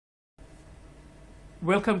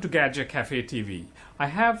Welcome to Gaggia Caffe TV. I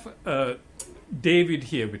have David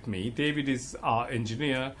here with me. David is our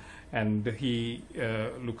engineer and he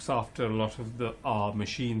looks after a lot of our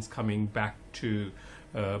machines coming back to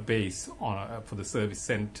base for the service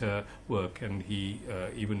center work, and he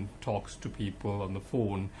even talks to people on the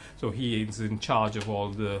phone. So he is in charge of all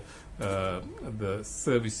the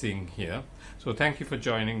servicing here. So thank you for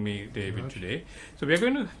joining me, David, today. So we're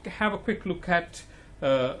going to have a quick look at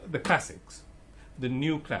the classics, the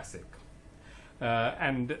new classic,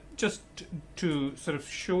 and just to sort of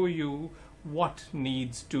show you what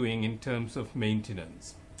needs doing in terms of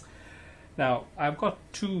maintenance. Now I've got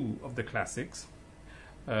two of the classics.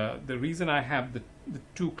 The reason I have the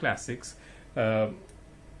two classics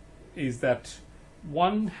is that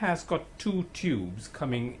one has got two tubes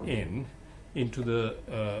coming into the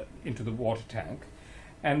water tank,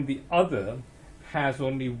 and the other has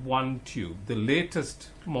only one tube. The latest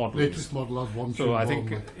model has one tube. So I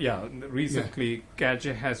think recently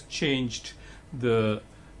Gaggia has changed the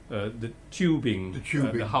tubing,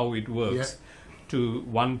 how it works, to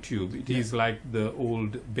one tube. It is like the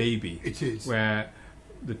old baby. It is, where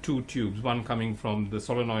the two tubes, one coming from the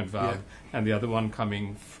solenoid valve and the other one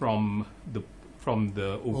coming from the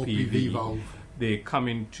OPV valve, they come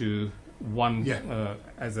into one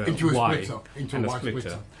as a into Y into a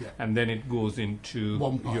splitter, and then it goes into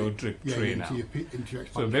your drip tray now.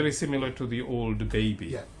 So very similar to the old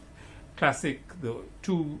baby. Classic, the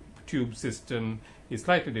two tube system is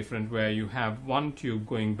slightly different, where you have one tube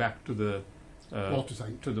going back to the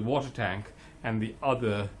water tank and the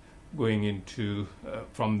other going into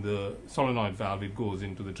from the solenoid valve, it goes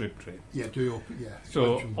into the drip tray.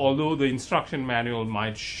 So although the instruction manual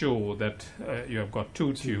might show that you have got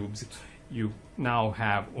two tubes, you now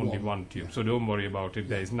have only one tube. So don't worry about it.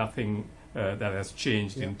 There is nothing that has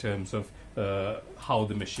changed in terms of how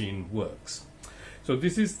the machine works. So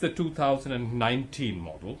this is the 2019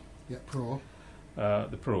 model. Pro.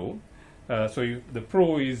 The Pro. The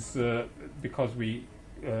Pro is because we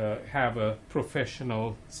have a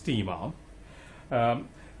professional steam arm.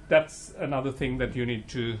 That's another thing that you need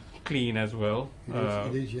to clean as well.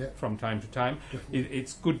 It is, from time to time.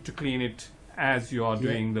 It's good to clean it as you are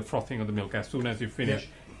doing the frothing of the milk. As soon as you finish,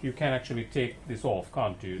 you can actually take this off,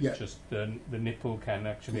 can't you? Just the nipple can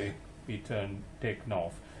actually be taken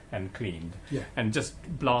off and cleaned, and just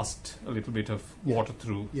blast a little bit of water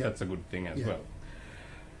through. That's a good thing as well.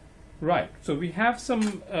 Right, so we have some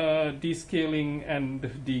descaling and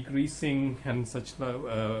degreasing and such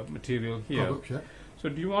material here. So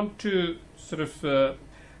do you want to sort of,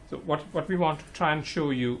 so what we want to try and show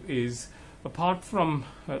you is, apart from,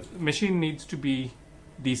 machine needs to be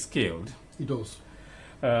descaled. It does.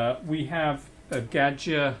 We have a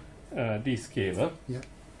Gaggia descaler.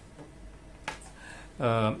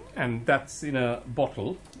 And that's in a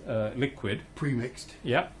bottle, liquid. Pre-mixed.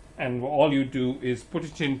 And all you do is put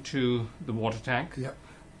it into the water tank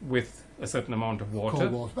with a certain amount of water.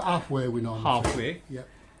 Cold water, halfway we normally halfway.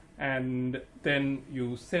 And then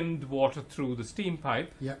you send water through the steam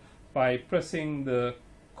pipe by pressing the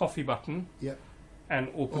coffee button and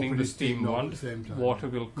opening the steam wand. Water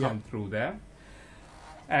will come through there.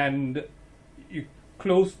 And you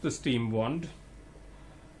close the steam wand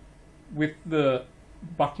with the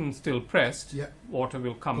button still pressed. Water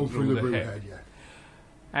will come through the head.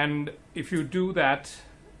 And if you do that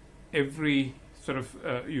every sort of,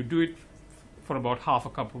 you do it for about half a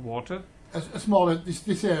cup of water. A small, an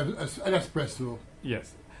espresso.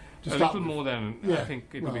 Yes, a little more than, I think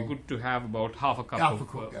it would be good to have about half a cup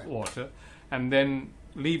of water, and then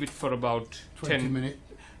leave it for about 20 minutes.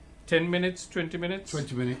 20 minutes? 20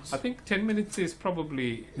 minutes. I think 10 minutes is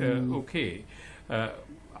probably okay.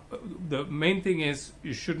 The main thing is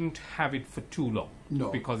you shouldn't have it for too long,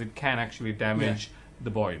 because it can actually damage the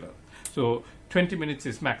boiler. So 20 minutes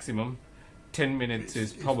is maximum, 10 minutes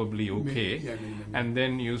is probably okay, and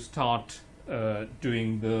then you start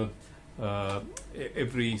doing the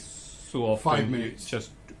every so often 5 minutes. Just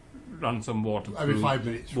run some water every through, 5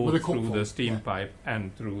 minutes, both through the steam pipe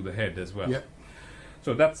and through the head as well.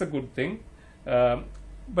 So that's a good thing.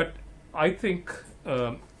 But I think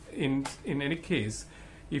in any case,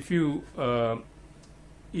 if you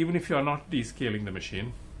even if you are not descaling the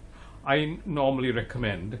machine, I normally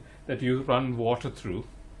recommend that you run water through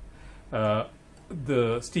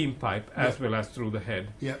the steam pipe as well as through the head,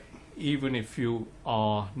 even if you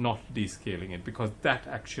are not descaling it, because that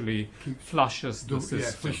actually flushes the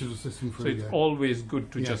system. So it's always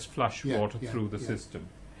good to just flush water through the system.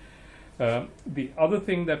 The other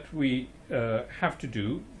thing that we have to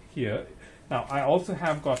do here, now I also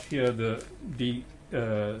have got here the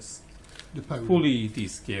fully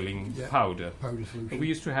descaling powder. Powder solution. We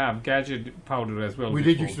used to have Gaggia powder as well. We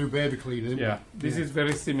did used to do baby cleaner, didn't we? This is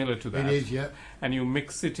very similar to that. It is, yeah. And you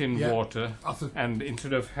mix it in water, and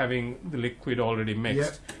instead of having the liquid already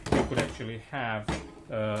mixed, you could actually have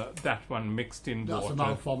that one mixed in water. That's a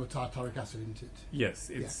mild form of tartaric acid, isn't it? Yes,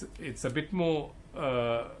 it's a bit more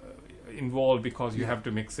involved because you have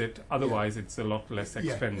to mix it. Otherwise, it's a lot less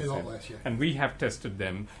expensive. A lot less, And we have tested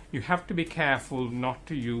them. You have to be careful not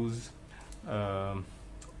to use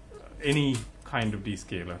any kind of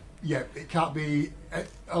descaler. Yeah, it can't be.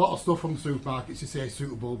 A lot of stuff from supermarkets, you say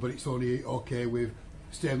suitable, but it's only okay with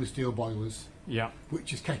stainless steel boilers. Yeah.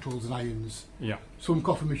 Which is kettles and irons. Yeah. Some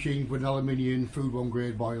coffee machines with an aluminium food one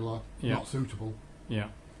grade boiler, not suitable. Yeah.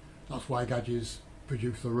 That's why Gaggias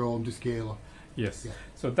produce their own descaler. Yes. Yeah.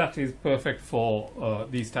 So that is perfect for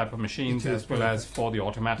these type of machines as well as for the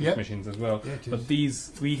automatic machines as well. Yeah, but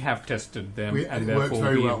these we have tested them and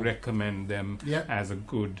therefore we recommend them as a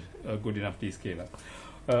good enough descaler.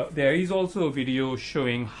 There is also a video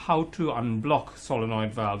showing how to unblock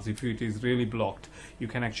solenoid valves. If it is really blocked, you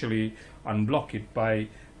can actually unblock it by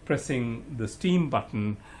pressing the steam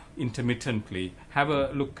button intermittently. Have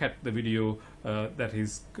a look at the video. That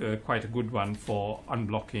is quite a good one for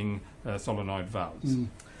unblocking solenoid valves.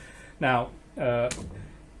 Now,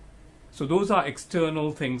 so those are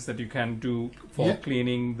external things that you can do for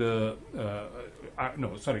cleaning the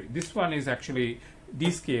no, sorry, this one is actually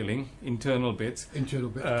descaling internal bits.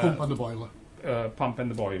 Pump and the boiler. Pump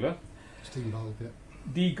and the boiler. Steam valve,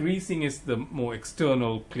 Degreasing is the more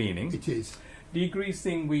external cleaning. It is.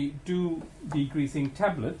 Degreasing, we do degreasing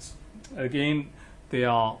tablets. Again, they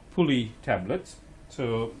are pulley tablets,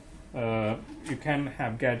 so you can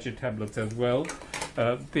have Gaggia tablets as well.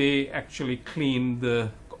 They actually clean the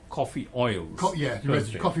coffee oils.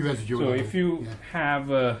 Coffee residue. So if you have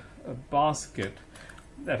a basket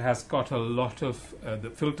that has got a lot of the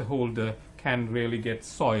filter holder can really get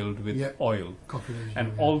soiled with oil,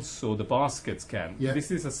 and also the baskets can.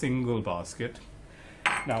 This is a single basket.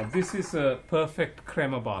 Now this is a perfect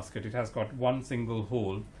crema basket. It has got one single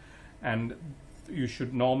hole, and you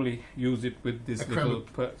should normally use it with this little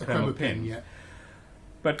crema pin.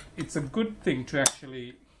 But it's a good thing to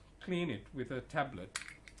actually clean it with a tablet,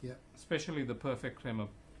 especially the perfect crema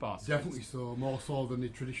basket. Definitely so, more so than the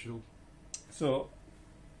traditional. So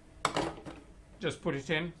just put it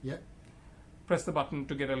in. Press the button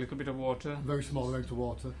to get a little bit of water. Very small amount of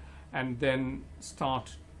water. And then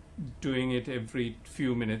start doing it every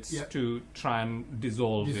few minutes to try and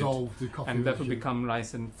dissolve it. The coffee and that will become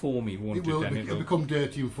nice and foamy, won't it? It'll become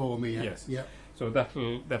dirty and foamy. Yes. So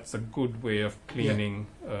that's a good way of cleaning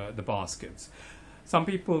the baskets. Some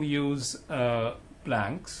people use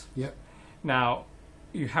blanks. Now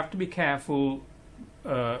you have to be careful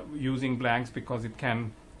using blanks because it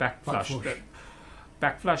can backflush.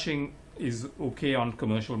 Backflushing is okay on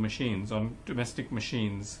commercial machines. On domestic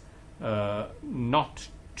machines, not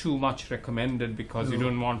too much recommended because you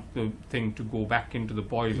don't want the thing to go back into the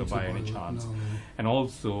boiler by any chance. And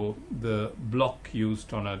also the block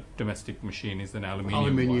used on a domestic machine is an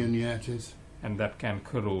aluminium one. It is. And that can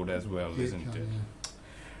corrode as well, isn't it?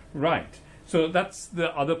 Right. So that's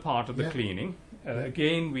the other part of the cleaning.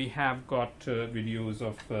 Again, we have got videos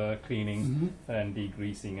of cleaning and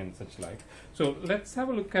degreasing and such like. So let's have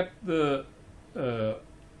a look at the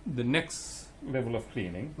next level of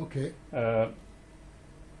cleaning. Okay.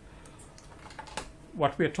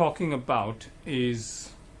 What we're talking about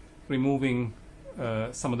is removing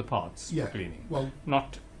some of the parts for cleaning. Well,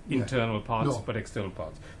 not internal parts, but external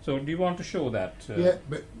parts. So do you want to show that?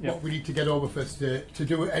 But what we need to get over first to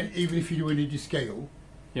do it, and even if you do any descale,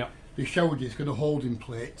 the shower disc and the holding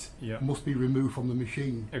plate must be removed from the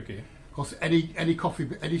machine. Okay. Because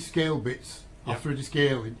any scale bits after a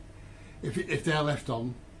descaling, if they're left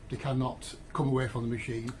on, they cannot come away from the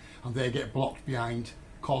machine, and they get blocked behind,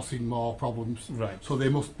 causing more problems. Right. So they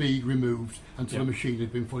must be removed until the machine has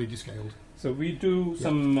been fully descaled. So we do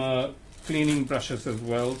some cleaning brushes as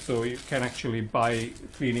well. So you can actually buy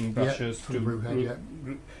cleaning brushes to brew head.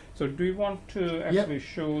 So do you want to actually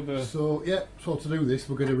show the... So to do this,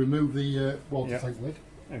 we're going to remove the water tank lid.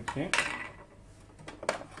 Okay.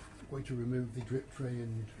 We're going to remove the drip tray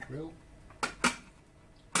and grill.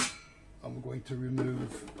 And we're going to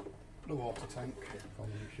remove the water tank from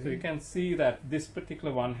the machine. So you can see that this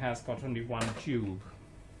particular one has got only one tube.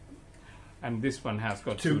 And this one has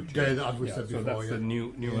got two tubes. As we said before, so that's the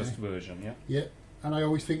newest version, Yeah, and I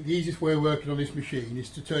always think the easiest way of working on this machine is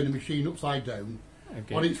to turn the machine upside down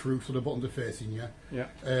on its roof so the buttons are facing you.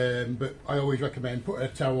 But I always recommend put a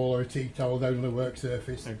towel or a tea towel down on the work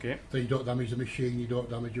surface so you don't damage the machine, you don't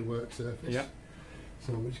damage your work surface.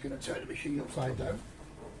 So we're just going to turn the machine upside down,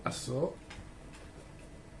 as so,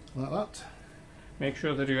 like that. Make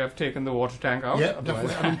sure that you have taken the water tank out. Yeah,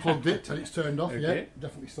 definitely. I unplugged it and it's turned off. Okay. Yeah,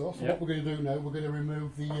 definitely so. So what we're going to do now, we're going to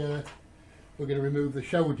remove the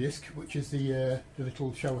shower disc, which is the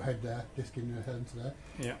little shower head there, disc in the head there.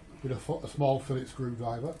 Yeah. With a small fillet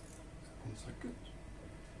screwdriver. 1 second.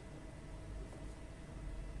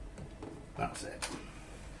 That's it.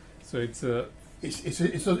 So it's a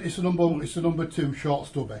it's a number 2 short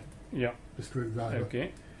stubby. Yeah. The screwdriver.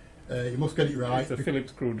 Okay. You must get it right. It's a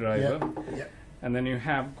Phillips screwdriver. Yeah. Yeah. And then you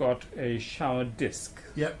have got a shower disc.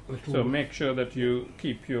 Yep. So make sure that you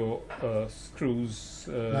keep your screws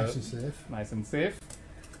nice and safe. Nice and safe.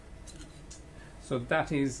 So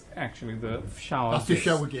that is actually the shower That's disc. the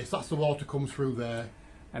shower disc. That's the water comes through there.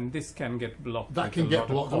 And this can get blocked. That with can a get lot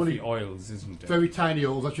blocked. of coffee oils, isn't it? Very tiny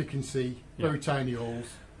holes, as you can see. Yeah. Very tiny holes.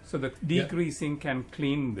 So the degreasing can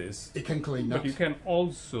clean this. It can clean that. But you can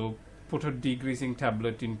also put a degreasing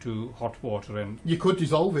tablet into hot water and you could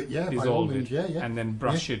dissolve it, yeah, dissolve it, yeah, yeah. and then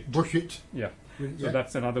brush it. Brush it. Yeah. So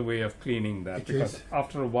that's another way of cleaning that, because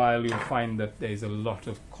after a while you'll find that there is a lot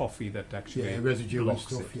of coffee that actually residue and blocks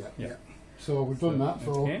stuff. it. Yeah. So we've done that.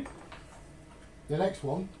 So the next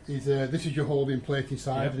one is this is your holding plate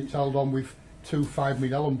inside, and it's held on with 2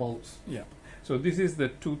 5mm Allen bolts. Yeah. So this is the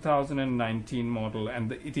 2019 model,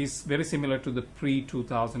 and it is very similar to the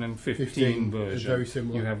pre-2015 version. Very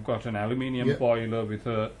similar. You have got an aluminium boiler with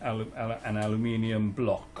an aluminium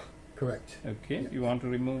block. Correct. Okay. You want to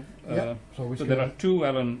remove? So there are 2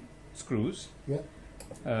 Allen screws. Yeah.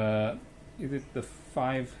 Is it the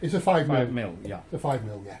 5? It's a 5mm. 5mm. Yeah. The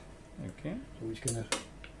 5mm. Yeah. Okay. So we're just going to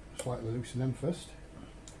slightly loosen them first.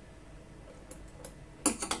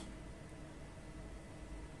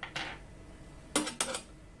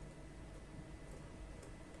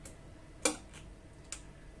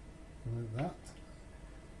 Like that.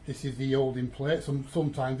 This is the holding plate.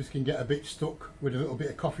 Sometimes this can get a bit stuck with a little bit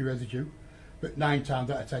of coffee residue, but 9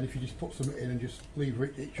 times out of 10, if you just put something in and just leave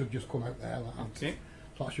it, it should just come out there like that. Okay.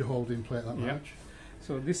 So that's your holding plate that much.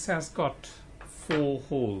 So this has got 4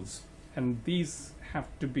 holes, and these have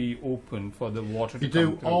to be open for the water to come through.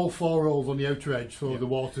 You do all 4 holes on the outer edge, so the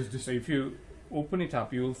water's just... So if you open it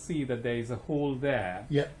up, you will see that there is a hole there,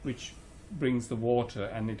 which brings the water,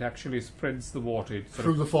 and it actually spreads the water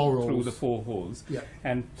through the 4 holes. Through the 4 holes,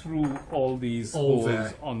 and through all these holes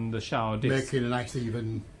there, on the shower disc, making a nice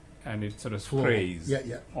even. And it sort of sprays,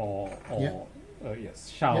 or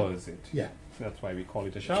showers it. Yeah. That's why we call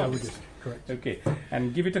it a shower disc. Correct. Okay,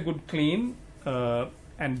 and give it a good clean.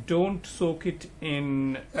 And don't soak it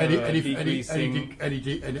in anything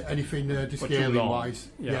descaling wise.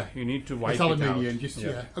 Yeah, you need to wipe it aluminium, out. Just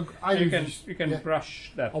you can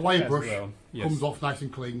brush that. A wire brush well. comes off nice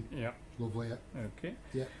and clean. Yeah, lovely. Okay.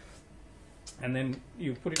 Yeah, and then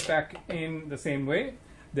you put it back in the same way.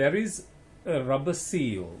 There is a rubber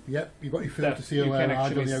seal. Yep, you've got your filter seal you there. You can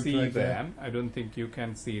actually see there. I don't think you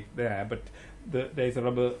can see it there, but there's a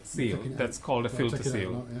rubber seal that's called a filter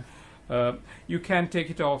seal. You can take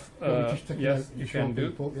it off. Yes, you can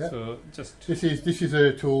do. So this is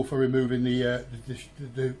a tool for removing the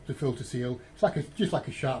filter seal. It's just like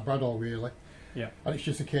a sharp bradawl, really. Yeah. And it's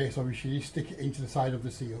just a case of you stick it into the side of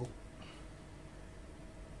the seal,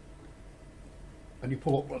 and you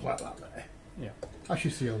pull upwards like that there. Yeah. That's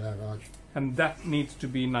your seal there, Raj. And that needs to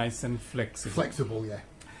be nice and flexible. Flexible, yeah.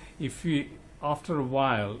 If you, after a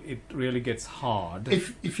while, it really gets hard.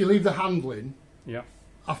 If you leave the handling. Yeah.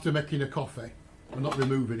 After making a coffee and not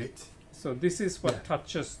removing it. So this is what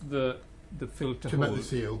touches the filter hole. To make the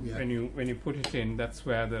seal, when you put it in, that's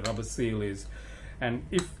where the rubber seal is. And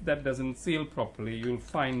if that doesn't seal properly, you'll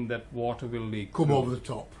find that water will leak. Come over the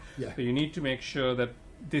top. Yeah. So you need to make sure that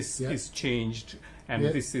this is changed and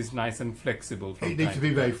this is nice and flexible. It needs to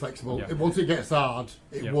be very flexible. Yeah. Once it gets hard,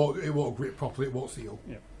 it won't grip properly. It won't seal.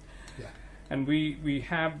 Yeah. And we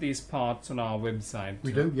have these parts on our website.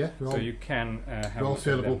 We do, yeah. So you can have they're all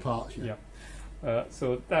saleable parts,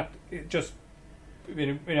 so that just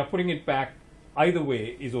when you're putting it back, either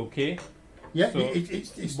way is okay. Yeah, so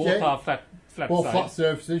it's both are flat flat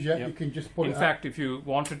surfaces. Yeah, you can just put in fact, if you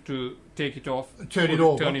wanted to take it off, turn it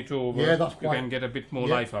over. Yeah, that's quite. You can get a bit more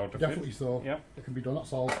life out of it. Definitely so. Yeah, it can be done.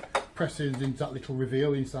 That's all. Pressing into that little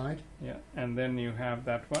reveal inside. Yeah, and then you have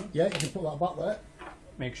that one. Yeah, you can put that back there.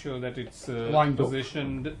 Make sure that it's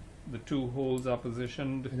positioned. The 2 holes are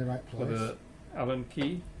positioned in the right place for the Allen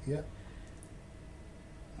key. Yeah.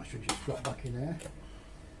 I should just drop back in there.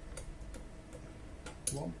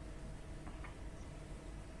 One.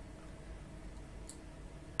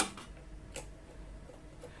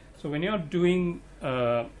 So when you're doing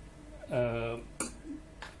a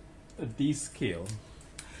descale,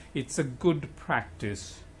 it's a good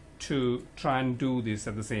practice to try and do this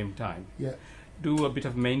at the same time. Yeah. Do a bit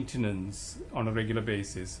of maintenance on a regular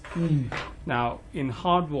basis. Now, in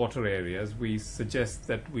hard water areas, we suggest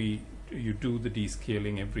that you do the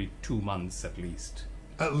descaling every 2 months at least.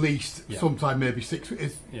 At least, sometime maybe 6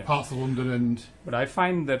 parts of London. And but I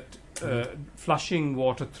find that flushing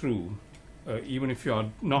water through, even if you are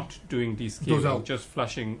not doing descaling, just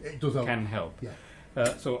flushing can help. Yeah.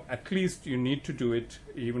 So at least you need to do it,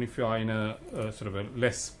 even if you are in a sort of a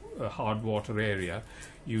less hard water area.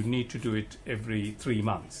 You need to do it every 3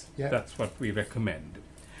 months. Yeah. That's what we recommend,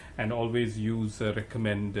 and always use a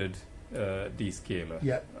recommended descaler.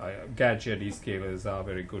 Yeah. Gaggia descalers are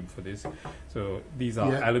very good for this. So these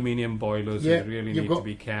are aluminium boilers. You really need to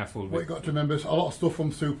be careful with. What you've got to remember is a lot of stuff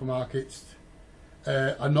from supermarkets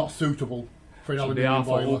are not suitable for an aluminium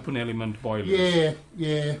boiler. They are for open element boilers.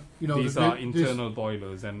 Yeah. You know, these are internal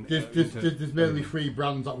boilers, and there's mainly 3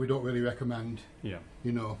 brands that we don't really recommend. Yeah.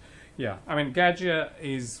 You know. Yeah, I mean, Gaggia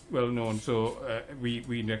is well known, so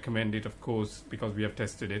we recommend it, of course, because we have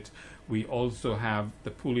tested it. We also have the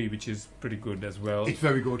pulley, which is pretty good as well. It's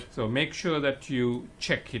very good. So make sure that you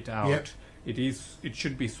check it out. Yep. It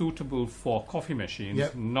should be suitable for coffee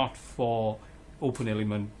machines, not for open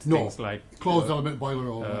element things like closed element boiler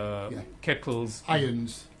or kettles,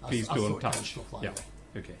 irons. Please don't touch. Like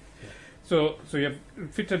Okay. Yeah. So you have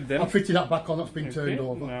fitted them. I've fitted that back on. That's been turned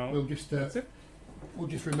over. Now we'll just that's it. We'll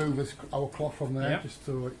just remove our cloth from there, just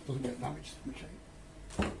so it doesn't get damaged.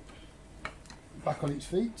 Back on its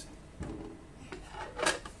feet.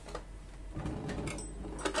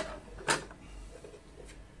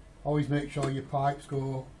 Always make sure your pipes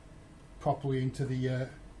go properly into the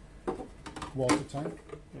water tank.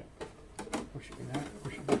 Push it in there,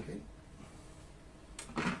 push it back in.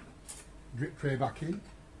 Drip tray back in.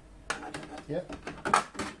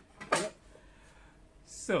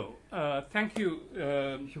 So, thank you,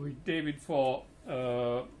 David, for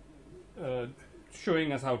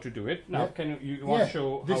showing us how to do it. Now, can you want to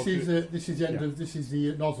show this how this is the end of this is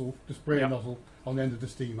the nozzle, the spray nozzle on the end of the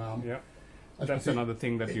steam arm. Yeah, that's another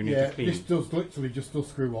thing that you need to clean. This does literally just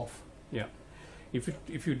screw off. Yeah,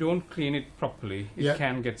 if you don't clean it properly, it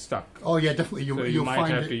can get stuck. Oh yeah, definitely. You might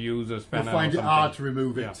have to use a spanner. You'll find it hard to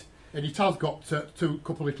remove it, and it has got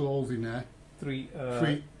couple little holes in there. Two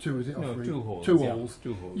is it? No, 3? 2 holes. 2 holes.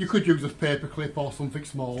 2 holes. You could use a paper clip or something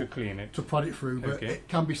small to clean it, to prod it through, but it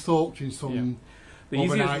can be soaked in some. The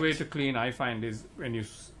easiest way to clean, I find, is when you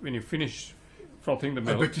finish frothing the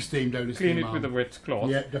milk, a bit of steam down the clean steam it with a wet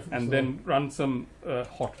cloth, and then run some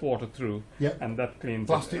hot water through, and that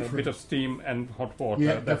cleans it. A bit of steam and hot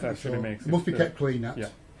water that actually makes it. Must be kept clean. That. Yeah.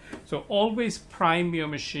 So always prime your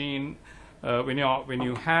machine when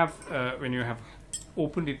you have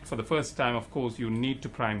opened it for the first time. Of course, you need to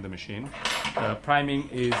prime the machine. Priming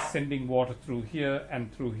is sending water through here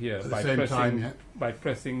and through here by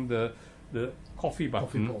pressing the coffee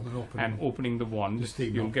button and opening the wand.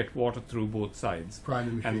 You'll get water through both sides,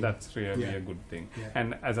 and that's really a good thing.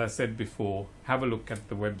 And as I said before, have a look at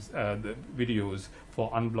the videos for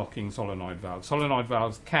unblocking solenoid valves. Solenoid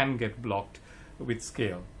valves can get blocked with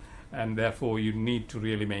scale, and therefore you need to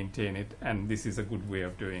really maintain it, and this is a good way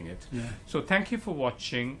of doing it. So thank you for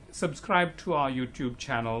watching. Subscribe to our YouTube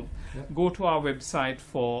channel. Go to our website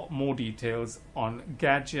for more details on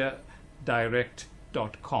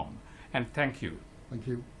GaggiaDirect.com, and thank you. Thank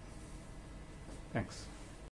you. Thanks.